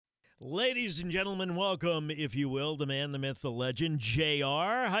Ladies and gentlemen, welcome, if you will, the man, the myth, the legend,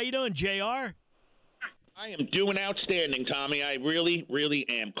 JR. How you doing, JR? I am doing outstanding, Tommy. I really, really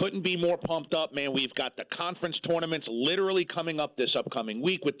am. Couldn't be more pumped up, man. We've got the conference tournaments literally coming up this upcoming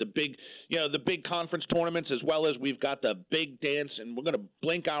week with the big conference tournaments, as well as we've got the big dance, and we're going to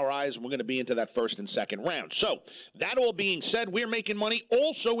blink our eyes, and we're going to be into that first and second round. So, that all being said, we're making money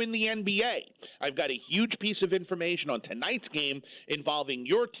also in the NBA. I've got a huge piece of information on tonight's game involving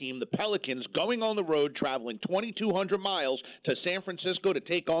your team, the Pelicans, going on the road, traveling 2,200 miles to San Francisco to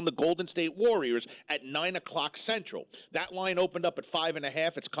take on the Golden State Warriors at 9 o'clock Central. That line opened up at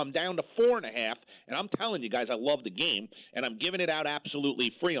 5.5. It's come down to 4.5. And I'm telling you guys, I love the game, and I'm giving it out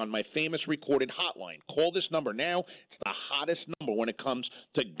absolutely free on my famous recorded hotline. Call this number now. It's the hottest number when it comes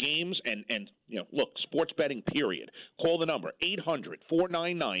to games and look, sports betting, period. Call the number,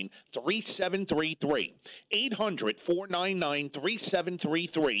 800-499-3733.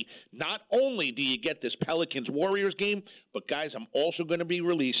 800-499-3733. Not only do you get this Pelicans-Warriors game, but, guys, I'm also going to be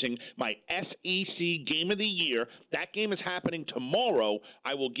releasing my SEC Game of the Year. That game is happening tomorrow.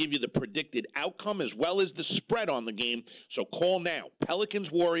 I will give you the predicted outcome as well as the spread on the game. So call now.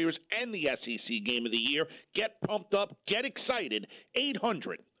 Pelicans-Warriors and the SEC Game of the Year. Get pumped up. Get excited.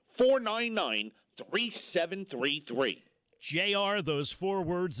 800-499-3733. JR, those four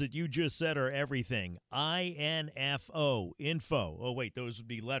words that you just said are everything. INFO, info. Oh, wait, those would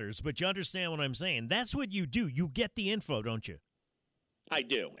be letters. But you understand what I'm saying. That's what you do. You get the info, don't you? I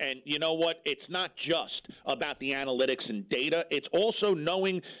do. And you know what? It's not just about the analytics and data. It's also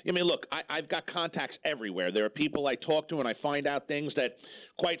knowing, look, I've got contacts everywhere. There are people I talk to and I find out things that,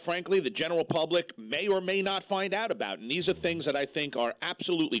 quite frankly, the general public may or may not find out about. And these are things that I think are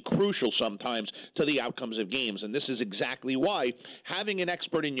absolutely crucial sometimes to the outcomes of games. And this is exactly why having an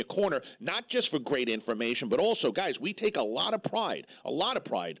expert in your corner, not just for great information, but also, guys, we take a lot of pride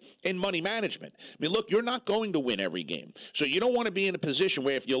in money management. Look, you're not going to win every game. So you don't want to be in a position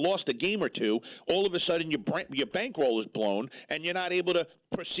where if you lost a game or two, all of a sudden your bankroll is blown and you're not able to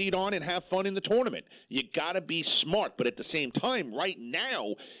proceed on and have fun in the tournament. You got to be smart, but at the same time, right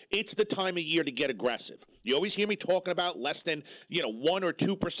now, it's the time of year to get aggressive. You always hear me talking about less than 1 or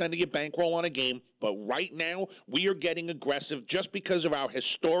 2% of your bankroll on a game, but right now we are getting aggressive just because of our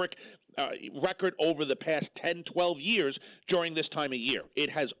historic record over the past 10, 12 years during this time of year. It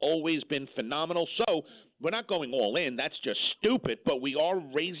has always been phenomenal. So we're not going all in. That's just stupid. But we are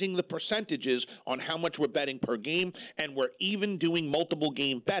raising the percentages on how much we're betting per game, and we're even doing multiple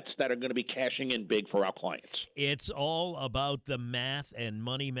game bets that are going to be cashing in big for our clients. It's all about the math and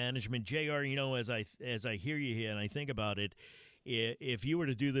money management. JR, as I hear you here and I think about it, if you were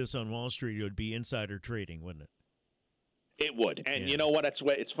to do this on Wall Street, it would be insider trading, wouldn't it? It would. And you know what?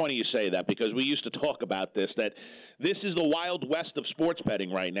 It's funny you say that because we used to talk about this, that this is the Wild West of sports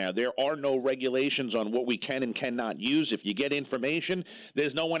betting right now. There are no regulations on what we can and cannot use. If you get information,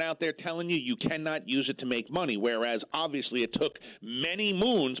 there's no one out there telling you you cannot use it to make money, whereas obviously it took many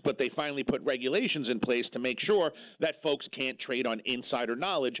moons, but they finally put regulations in place to make sure that folks can't trade on insider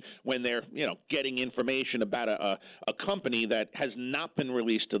knowledge when they're, getting information about a company that has not been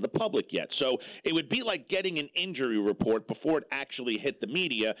released to the public yet. So it would be like getting an injury report before it actually hit the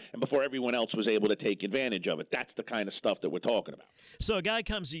media and before everyone else was able to take advantage of it. That's the kind of stuff that we're talking about. So a guy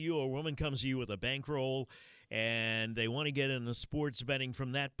comes to you, or a woman comes to you with a bankroll, and they want to get into sports betting.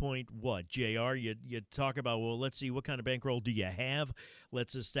 From that point, what, JR? You talk about, well, let's see, what kind of bankroll do you have?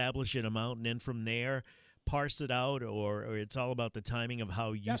 Let's establish an amount, and then from there, parse it out, or it's all about the timing of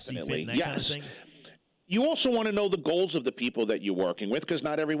how you see fit and that kind of thing? You also want to know the goals of the people that you're working with, because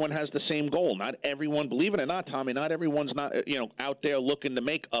not everyone has the same goal. Not everyone, believe it or not, Tommy, not everyone's not out there looking to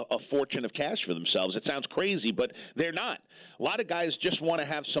make a fortune of cash for themselves. It sounds crazy, but they're not. A lot of guys just want to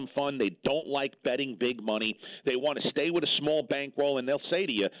have some fun. They don't like betting big money. They want to stay with a small bankroll, and they'll say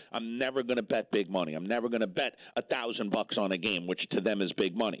to you, I'm never going to bet big money. I'm never going to bet $1,000 on a game, which to them is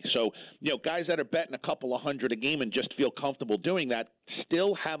big money. So, guys that are betting a couple of hundred a game and just feel comfortable doing that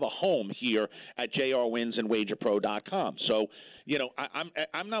still have a home here at jrwinsandwagerpro.com. So,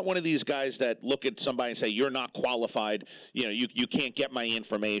 I'm not one of these guys that look at somebody and say, you're not qualified, you can't get my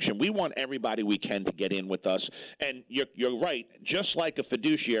information. We want everybody we can to get in with us. And you're right. Just like a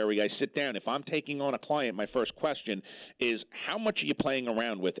fiduciary, I sit down. If I'm taking on a client, my first question is, how much are you playing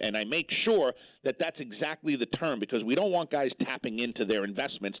around with? And I make sure that that's exactly the term, because we don't want guys tapping into their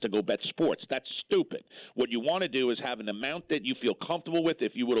investments to go bet sports. That's stupid. What you want to do is have an amount that you feel comfortable with.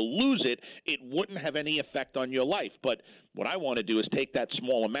 If you were to lose it, it wouldn't have any effect on your life. But what I want to to do is take that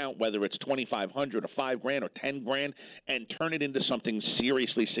small amount, whether it's $2,500 or $5,000 or $10,000, and turn it into something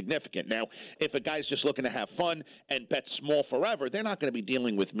seriously significant. Now, if a guy's just looking to have fun and bet small forever, they're not going to be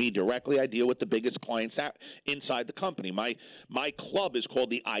dealing with me directly. I deal with the biggest clients out inside the company. My club is called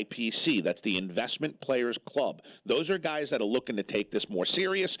the IPC. That's the Investment Players Club. Those are guys that are looking to take this more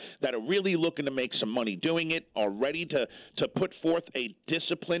serious, that are really looking to make some money doing it, are ready to put forth a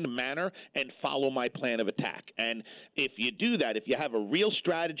disciplined manner and follow my plan of attack. And if you do that, if you have a real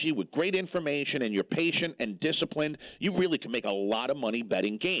strategy with great information and you're patient and disciplined, you really can make a lot of money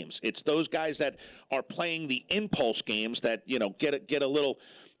betting games. It's those guys that are playing the impulse games that, you know, get a little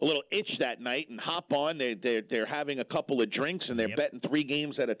itch that night and hop on. They're having a couple of drinks and they're betting 3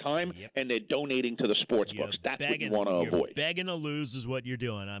 games at a time, and they're donating to the sports books. That's what you want to avoid. Begging to lose is what you're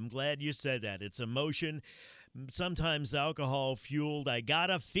doing. I'm glad you said that. It's emotion. Sometimes alcohol fueled. I got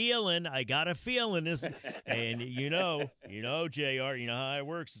a feeling this, and you know, JR, you know how it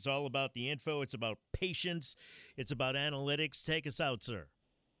works. It's all about the info. It's about patience. It's about analytics. Take us out, sir.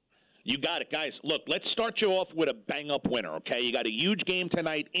 You got it, guys. Look, let's start you off with a bang-up winner, okay? You got a huge game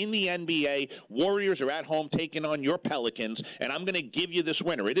tonight in the NBA. Warriors are at home taking on your Pelicans, and I'm going to give you this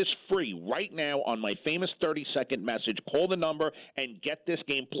winner. It is free right now on my famous 30-second message. Call the number and get this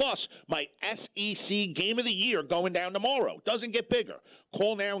game. Plus, my SEC Game of the Year going down tomorrow. Doesn't get bigger.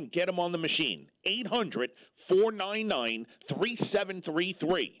 Call now and get them on the machine.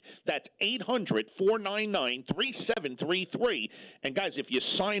 800-499-3733. That's 800-499-3733. And, guys, if you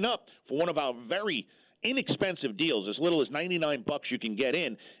sign up for one of our very inexpensive deals, as little as $99 you can get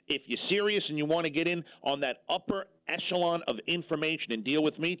in. If you're serious and you want to get in on that upper echelon of information and deal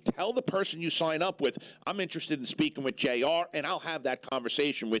with me, tell the person you sign up with, I'm interested in speaking with JR, and I'll have that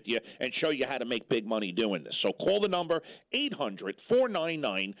conversation with you and show you how to make big money doing this. So call the number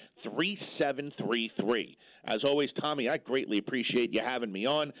 800-499-3733. As always, Tommy, I greatly appreciate you having me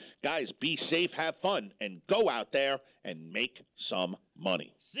on. Guys, be safe, have fun, and go out there and make some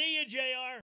money. See you, JR.